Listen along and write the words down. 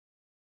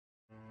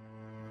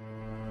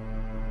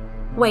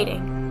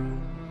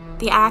Waiting.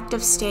 The act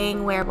of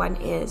staying where one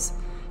is,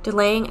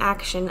 delaying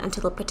action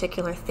until a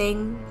particular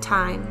thing,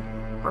 time,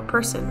 or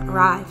person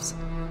arrives.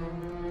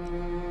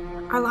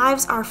 Our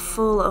lives are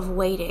full of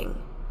waiting.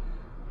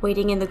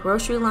 Waiting in the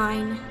grocery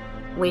line,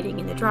 waiting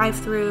in the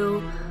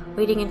drive-thru,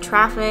 waiting in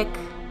traffic,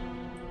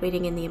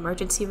 waiting in the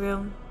emergency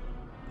room.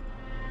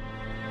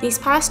 These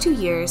past 2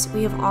 years,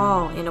 we have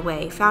all, in a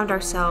way, found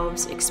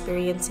ourselves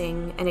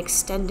experiencing an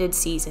extended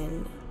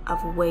season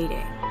of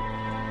waiting.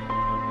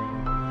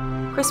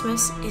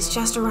 Christmas is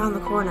just around the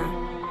corner.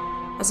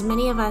 As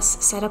many of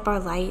us set up our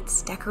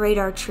lights, decorate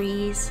our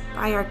trees,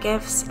 buy our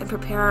gifts, and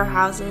prepare our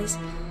houses,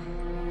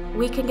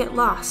 we can get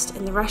lost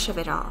in the rush of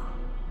it all.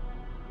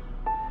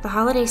 The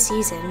holiday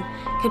season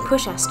can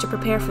push us to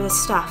prepare for the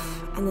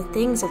stuff and the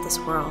things of this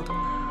world,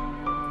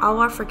 all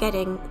while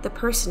forgetting the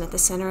person at the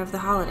center of the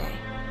holiday.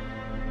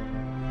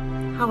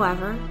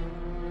 However,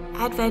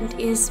 Advent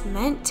is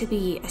meant to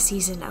be a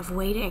season of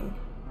waiting,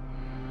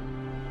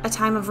 a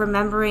time of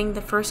remembering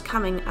the first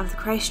coming of the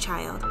Christ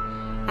child,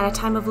 and a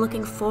time of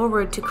looking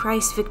forward to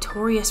Christ's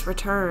victorious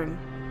return.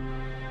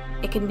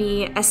 It can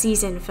be a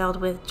season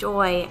filled with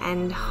joy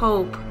and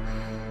hope,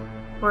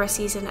 or a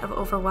season of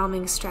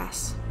overwhelming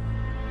stress.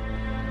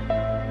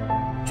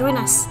 Join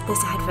us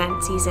this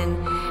Advent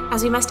season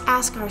as we must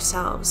ask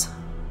ourselves,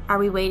 are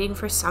we waiting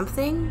for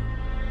something,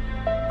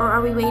 or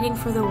are we waiting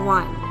for the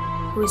one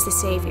who is the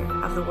Savior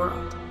of the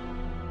world?